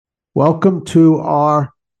Welcome to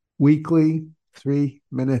our weekly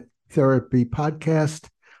 3-minute therapy podcast.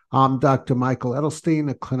 I'm Dr. Michael Edelstein,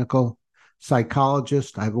 a clinical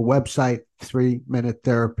psychologist. I have a website,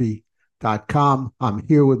 3minutetherapy.com. I'm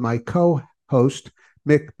here with my co-host,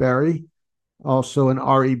 Mick Berry, also an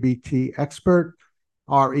REBT expert.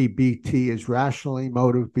 REBT is Rational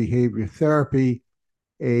Emotive Behavior Therapy,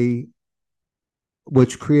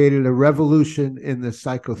 which created a revolution in the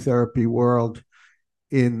psychotherapy world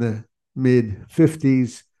in the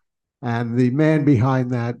mid-50s. And the man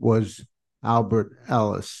behind that was Albert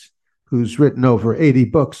Ellis, who's written over 80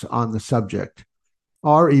 books on the subject.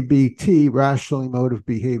 REBT, Rational Emotive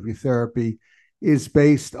Behavior Therapy, is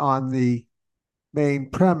based on the main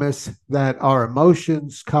premise that our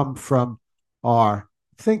emotions come from our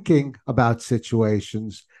thinking about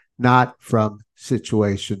situations, not from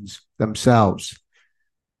situations themselves.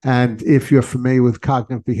 And if you're familiar with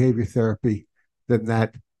cognitive behavior therapy, then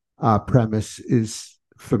that premise is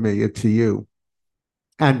familiar to you.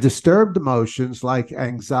 And disturbed emotions like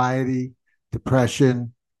anxiety,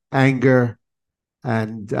 depression, anger,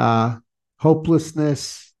 and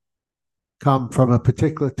hopelessness come from a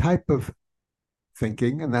particular type of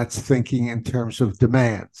thinking, and that's thinking in terms of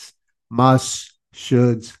demands. Musts,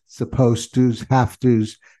 shoulds, supposed tos, have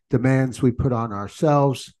tos, demands we put on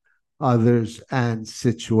ourselves, others, and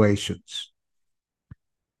situations.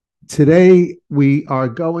 Today, we are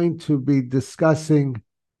going to be discussing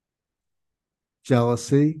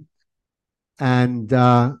jealousy, and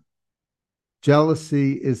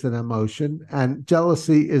jealousy is an emotion, and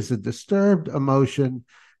jealousy is a disturbed emotion,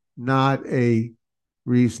 not a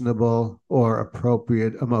reasonable or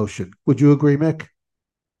appropriate emotion. Would you agree, Mick?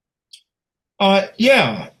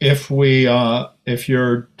 Yeah, if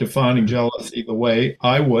you're defining jealousy the way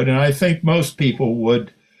I would, and I think most people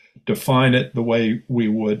would define it the way we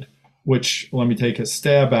would, which, let me take a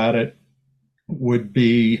stab at it, would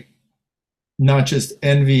be not just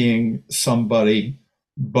envying somebody,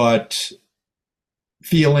 but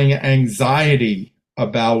feeling anxiety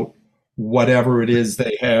about whatever it is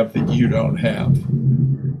they have that you don't have.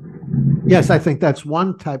 Yes, I think that's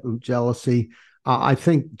one type of jealousy. I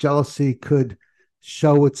think jealousy could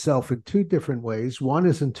show itself in two different ways. One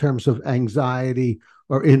is in terms of anxiety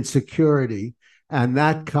or insecurity, and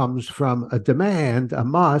that comes from a demand, a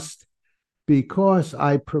must, because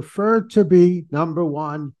I prefer to be number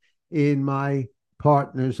one in my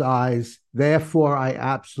partner's eyes. Therefore, I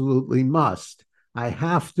absolutely must. I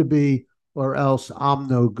have to be, or else I'm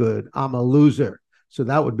no good. I'm a loser. So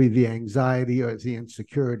that would be the anxiety or the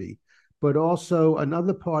insecurity. But also,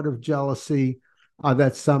 another part of jealousy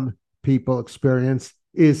that some people experience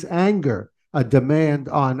is anger, a demand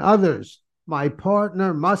on others. My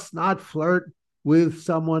partner must not flirt with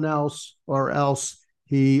someone else, or else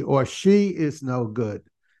he or she is no good.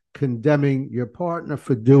 Condemning your partner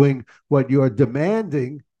for doing what you're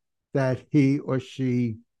demanding that he or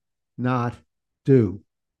she not do.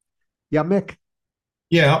 Yeah, Mick?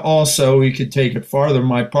 Yeah, also, we could take it farther.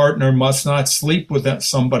 My partner must not sleep with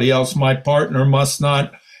somebody else. My partner must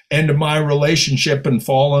not end my relationship and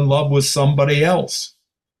fall in love with somebody else.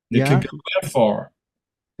 It could Yeah, go that far.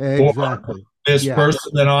 Or exactly. this Yeah.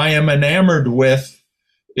 person that I am enamored with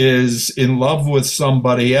is in love with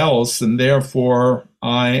somebody else, and therefore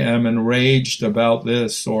I am enraged about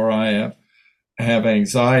this, or I have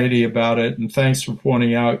anxiety about it. And thanks for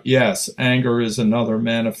pointing out, yes, anger is another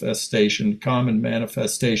manifestation, common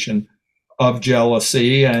manifestation of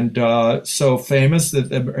jealousy, and so famous that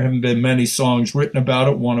there have been many songs written about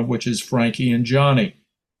it, one of which is Frankie and Johnny.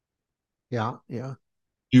 Yeah, yeah.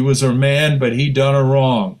 He was her man, but he done her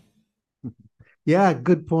wrong. Yeah,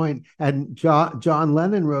 good point. And John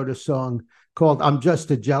Lennon wrote a song called "I'm Just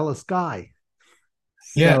a Jealous Guy."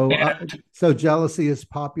 Yeah, So jealousy is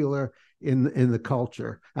popular in the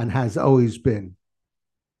culture and has always been.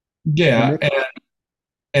 Yeah, yeah, Mick?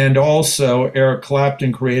 and also Eric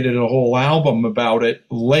Clapton created a whole album about it,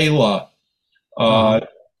 Layla. Uh-huh. Uh,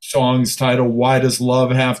 Song's title, Why Does Love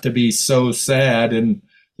Have to Be So Sad? And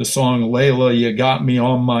the song, Layla, you got me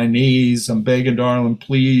on my knees. I'm begging, darling,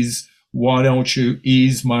 please, why don't you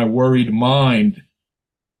ease my worried mind?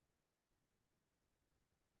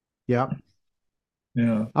 Yeah.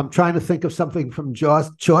 Yeah. I'm trying to think of something from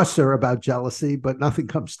Chaucer about jealousy, but nothing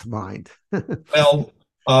comes to mind. Well,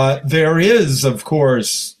 there is, of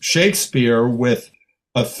course, Shakespeare with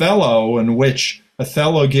Othello, in which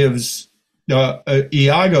Iago gives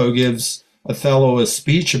Othello a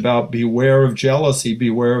speech about beware of jealousy,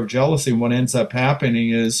 beware of jealousy. And what ends up happening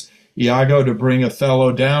is Iago, to bring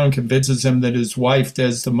Othello down, convinces him that his wife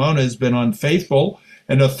Desdemona has been unfaithful,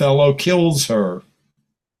 and Othello kills her.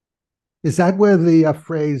 Is that where the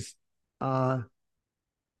phrase uh,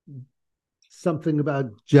 something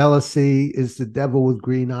about jealousy is the devil with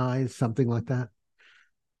green eyes, something like that?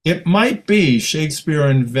 It might be. Shakespeare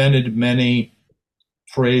invented many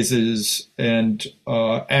phrases and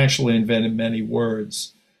actually invented many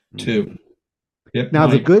words too. It Now,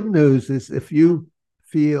 the might. good news is if you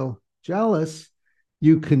feel jealous,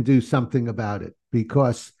 you can do something about it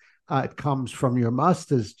because it comes from your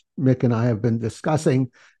must, as Mick and I have been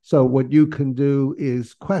discussing. So, what you can do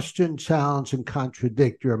is question, challenge, and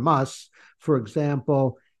contradict your must. For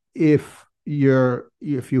example, if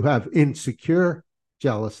you have insecure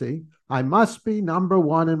jealousy, I must be number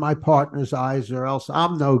one in my partner's eyes, or else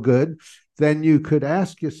I'm no good. Then you could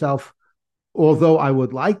ask yourself, although I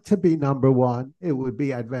would like to be number one, it would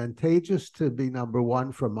be advantageous to be number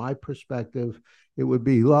one from my perspective. It would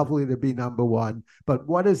be lovely to be number one. But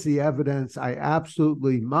what is the evidence? I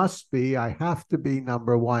absolutely must be. I have to be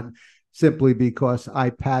number one simply because I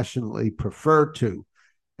passionately prefer to.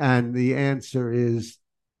 And the answer is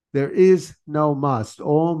there is no must.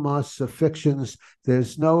 All musts are fictions.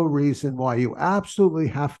 There's no reason why you absolutely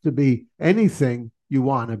have to be anything you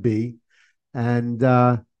want to be. And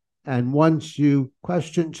and once you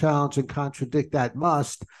question, challenge, and contradict that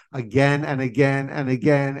must again and again and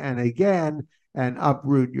again and again, and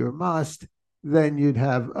uproot your must, then you'd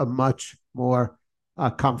have a much more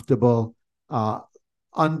comfortable,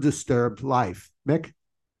 undisturbed life. Mick?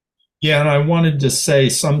 Yeah, and I wanted to say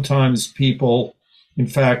sometimes people, in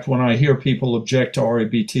fact, when I hear people object to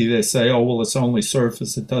REBT, they say, oh, well, it's only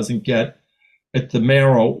surface, it doesn't get at the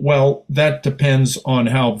marrow. Well, that depends on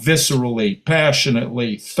how viscerally,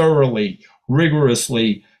 passionately, thoroughly,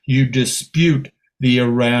 rigorously you dispute the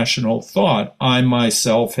irrational thought. I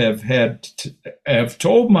myself have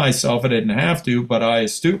told myself I didn't have to, but I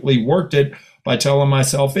astutely worked it by telling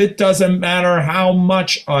myself it doesn't matter how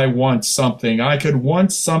much I want something. I could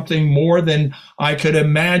want something more than I could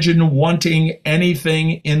imagine wanting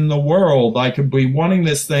anything in the world. I could be wanting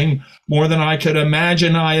this thing more than I could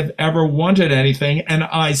imagine I have ever wanted anything, and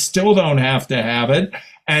I still don't have to have it.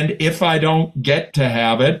 And if I don't get to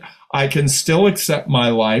have it, I can still accept my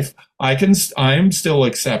life. I am still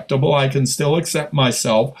acceptable. I can still accept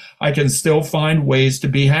myself. I can still find ways to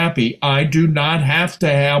be happy. I do not have to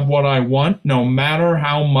have what I want, no matter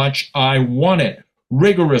how much I want it.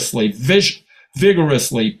 Rigorously,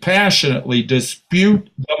 vigorously, passionately dispute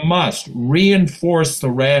the must. Reinforce the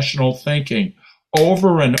rational thinking.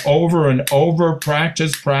 Over and over and over,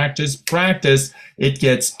 practice, practice, practice. It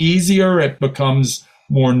gets easier. It becomes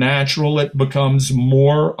more natural. It becomes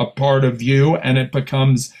more a part of you, and it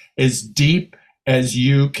becomes as deep as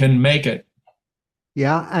you can make it.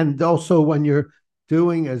 Yeah. And also, when you're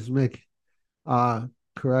doing, as Mick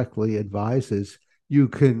correctly advises, you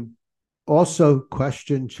can also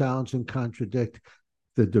question, challenge, and contradict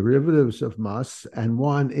the derivatives of must. And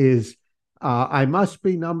one is, I must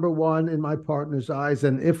be number one in my partner's eyes.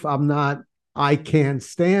 And if I'm not, I can't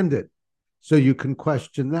stand it. So you can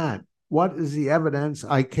question that. What is the evidence?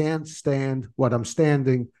 I can't stand what I'm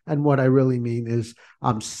standing. And what I really mean is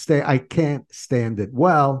I can't stand it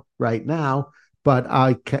well right now, but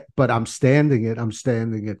I'm standing it. I'm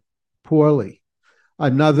standing it poorly.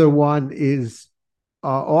 Another one is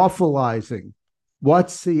awfulizing.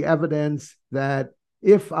 What's the evidence that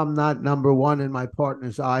if I'm not number one in my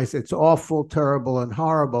partner's eyes, it's awful, terrible, and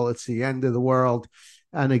horrible. It's the end of the world.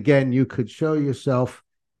 And again, you could show yourself.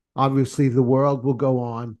 Obviously, the world will go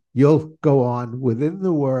on. You'll go on within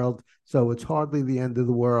the world. So it's hardly the end of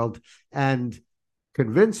the world. And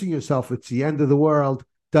convincing yourself it's the end of the world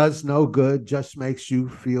does no good, just makes you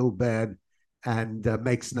feel bad and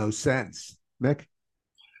makes no sense. Mick?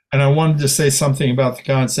 And I wanted to say something about the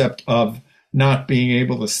concept of not being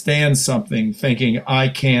able to stand something, thinking I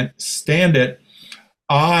can't stand it.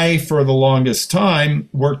 I, for the longest time,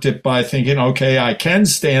 worked it by thinking, okay, I can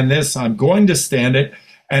stand this. I'm going to stand it.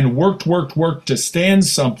 And worked to stand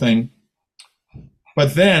something.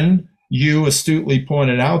 But then you astutely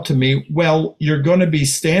pointed out to me, well, you're going to be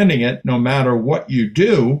standing it no matter what you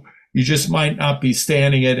do. You just might not be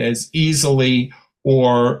standing it as easily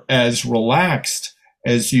or as relaxed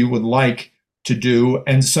as you would like to do.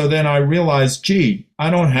 And so then I realized, gee, I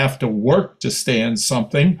don't have to work to stand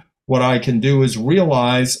something. What I can do is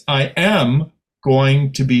realize I am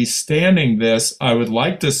going to be standing this. I would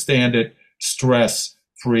like to stand it stress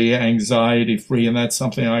free, anxiety free, and that's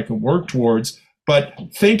something I can work towards. But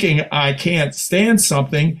thinking I can't stand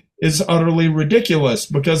something is utterly ridiculous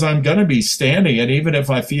because I'm going to be standing it. Even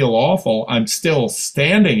if I feel awful, I'm still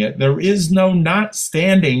standing it. There is no not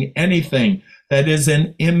standing anything. That is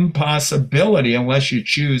an impossibility unless you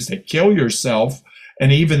choose to kill yourself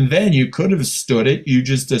And even then, you could have stood it. You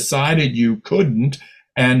just decided you couldn't.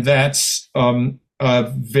 And that's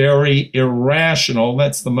very irrational.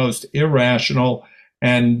 That's the most irrational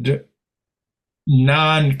and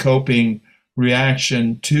non coping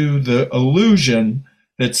reaction to the illusion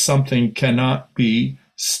that something cannot be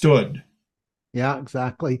stood. Yeah,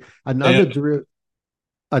 exactly. And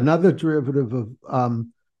Another derivative of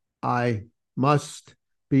I must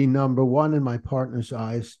be number one in my partner's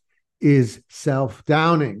eyes is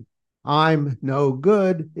self-downing. I'm no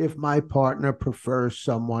good if my partner prefers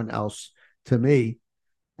someone else to me.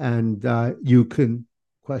 And you can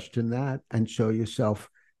question that and show yourself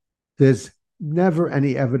there's never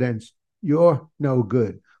any evidence you're no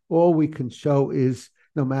good. All we can show is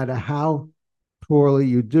no matter how poorly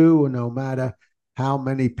you do, or no matter how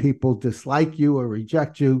many people dislike you or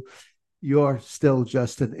reject you, you're still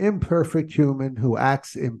just an imperfect human who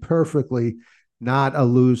acts imperfectly, not a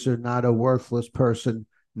loser, not a worthless person,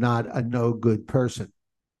 not a no good person.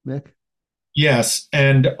 Nick? yes,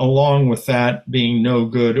 and along with that being no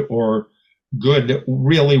good or good,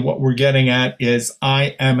 really what we're getting at is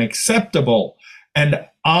I am acceptable. And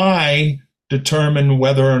I determine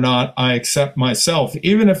whether or not I accept myself.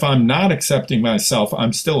 Even if I'm not accepting myself,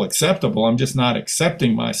 I'm still acceptable. I'm just not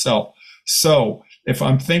accepting myself. So if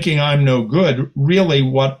I'm thinking I'm no good, really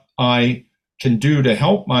what I can do to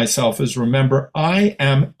help myself is remember I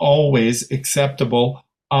am always acceptable.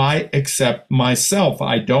 I accept myself.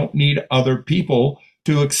 I don't need other people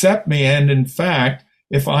to accept me. And in fact,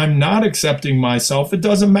 if I'm not accepting myself, it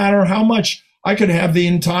doesn't matter how much I could have the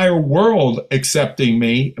entire world accepting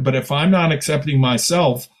me, but if I'm not accepting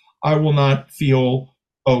myself, I will not feel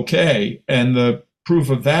okay. And the proof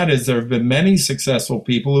of that is there have been many successful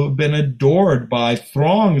people who have been adored by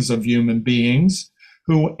throngs of human beings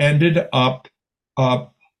who ended up uh,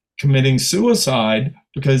 committing suicide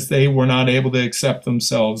because they were not able to accept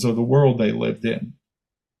themselves or the world they lived in.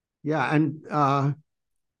 Yeah. And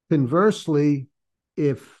conversely,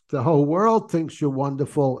 if the whole world thinks you're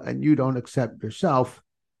wonderful and you don't accept yourself,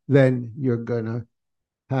 then you're going to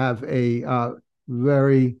have a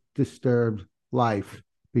very disturbed life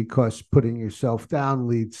because putting yourself down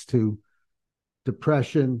leads to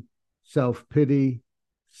depression, self pity,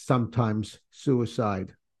 sometimes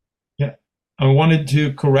suicide. Yeah. I wanted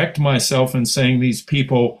to correct myself in saying these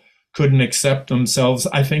people couldn't accept themselves.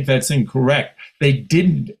 I think that's incorrect. They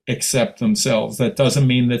didn't accept themselves. That doesn't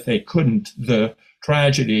mean that they couldn't. The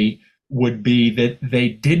tragedy would be that they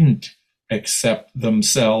didn't accept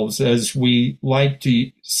themselves. As we like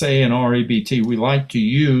to say in REBT, we like to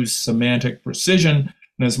use semantic precision.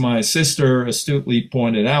 And as my sister astutely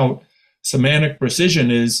pointed out, semantic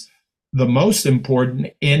precision is the most important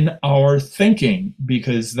in our thinking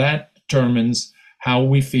because that determines how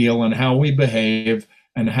we feel and how we behave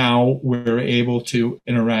and how we're able to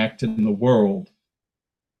interact in the world.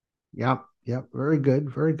 Yep, yep, very good,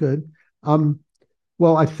 very good. Um,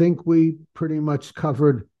 well, I think we pretty much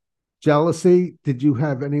covered jealousy. Did you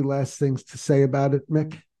have any last things to say about it,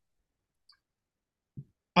 Mick?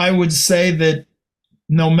 I would say that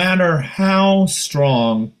no matter how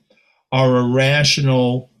strong our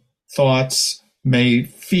irrational thoughts may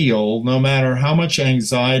feel, no matter how much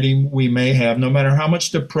anxiety we may have, no matter how much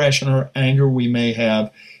depression or anger we may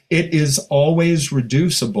have, it is always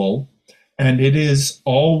reducible and it is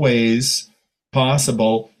always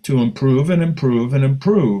possible to improve and improve and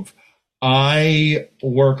improve. I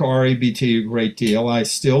work REBT a great deal. I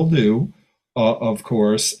still do, of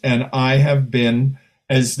course, and I have been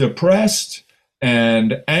as depressed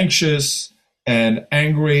and anxious and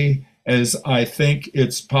angry as I think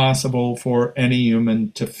it's possible for any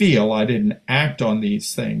human to feel. I didn't act on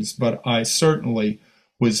these things, but I certainly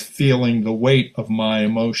was feeling the weight of my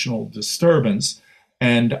emotional disturbance.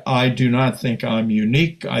 And I do not think I'm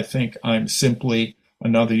unique. I think I'm simply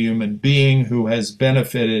another human being who has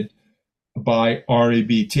benefited by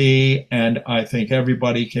REBT. And I think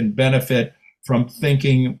everybody can benefit from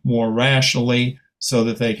thinking more rationally so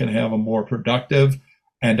that they can have a more productive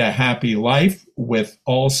and a happy life with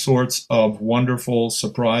all sorts of wonderful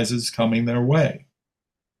surprises coming their way.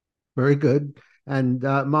 Very good. And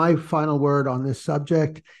my final word on this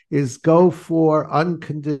subject is go for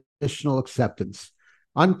unconditional acceptance,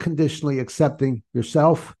 unconditionally accepting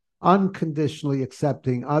yourself, unconditionally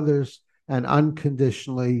accepting others, and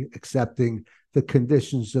unconditionally accepting the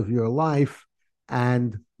conditions of your life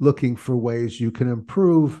and looking for ways you can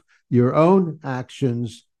improve your own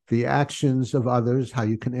actions, the actions of others, how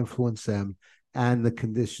you can influence them, and the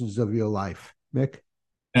conditions of your life. Mick?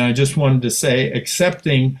 And I just wanted to say,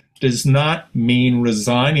 accepting does not mean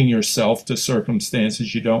resigning yourself to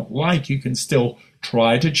circumstances you don't like. You can still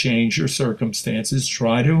try to change your circumstances,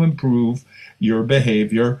 try to improve your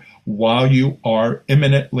behavior while you are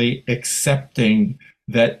imminently accepting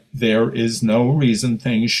that there is no reason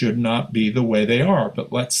things should not be the way they are.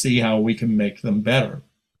 But let's see how we can make them better.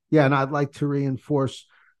 Yeah, and I'd like to reinforce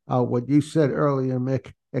what you said earlier,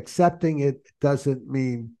 Mick. Accepting it doesn't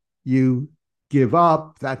mean you give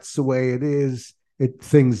up. That's the way it is.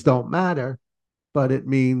 Things don't matter, but it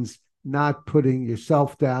means not putting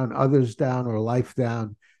yourself down, others down, or life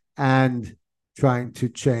down, and trying to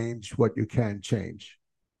change what you can change.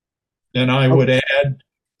 And I Oh, would add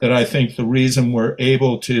that I think the reason we're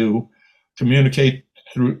able to communicate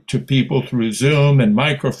to people through Zoom and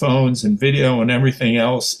microphones and video and everything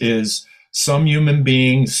else is some human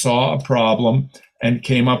being saw a problem and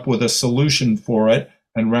came up with a solution for it.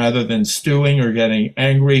 And rather than stewing or getting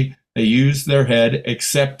angry, they used their head,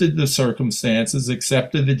 accepted the circumstances,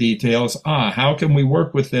 accepted the details. How can we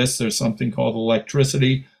work with this? There's something called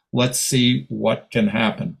electricity. Let's see what can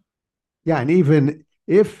happen. yeah, and even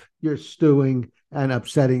if you're stewing and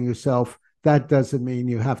upsetting yourself, that doesn't mean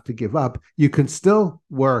you have to give up. You can still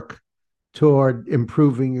work toward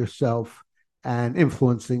improving yourself and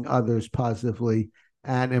influencing others positively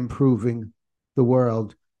and improving the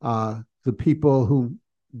world. The people who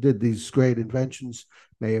did these great inventions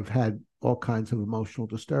may have had all kinds of emotional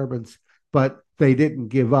disturbance, but they didn't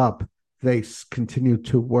give up. They continued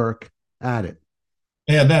to work at it.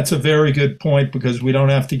 And that's a very good point because we don't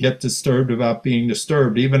have to get disturbed about being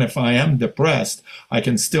disturbed. Even if I am depressed, I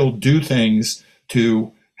can still do things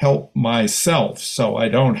to help myself. So I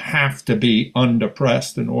don't have to be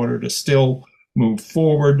undepressed in order to still move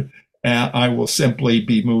forward. I will simply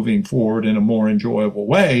be moving forward in a more enjoyable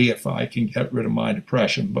way if I can get rid of my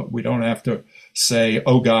depression. But we don't have to say,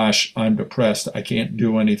 oh gosh, I'm depressed. I can't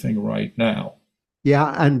do anything right now.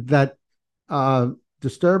 Yeah, and that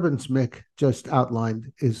disturbance Mick just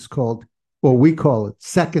outlined is called, well, we call it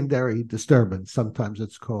secondary disturbance. Sometimes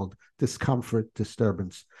it's called discomfort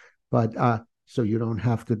disturbance. But so you don't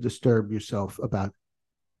have to disturb yourself about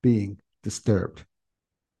being disturbed.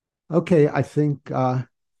 Okay, I think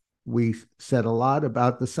we said a lot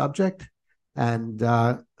about the subject, and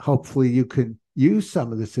hopefully you can use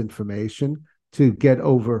some of this information to get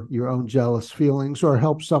over your own jealous feelings or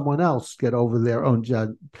help someone else get over their own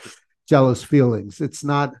jealous feelings. It's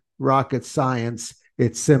not rocket science.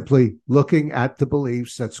 It's simply looking at the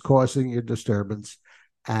beliefs that's causing your disturbance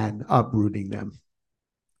and uprooting them.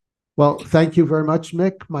 Well, thank you very much,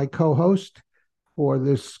 Mick, my co-host, for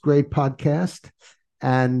this great podcast.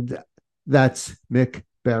 And that's Mick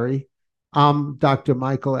Berry. I'm Dr.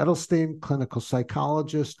 Michael Edelstein, clinical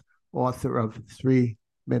psychologist, author of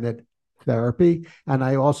 3-Minute Therapy. And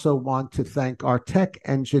I also want to thank our tech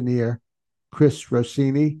engineer, Chris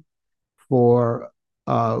Rossini, for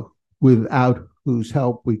without whose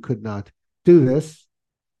help we could not do this.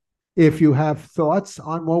 If you have thoughts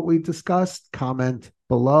on what we discussed, comment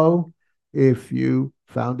below. If you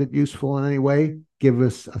found it useful in any way, give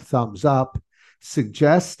us a thumbs up.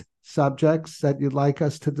 Suggest subjects that you'd like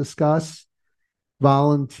us to discuss.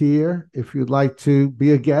 Volunteer if you'd like to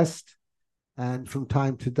be a guest. And from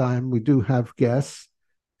time to time, we do have guests,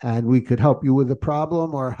 and we could help you with a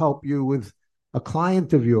problem or help you with a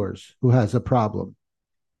client of yours who has a problem.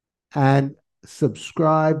 And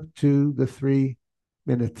subscribe to the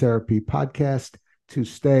 3-Minute Therapy podcast to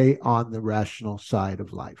stay on the rational side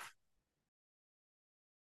of life.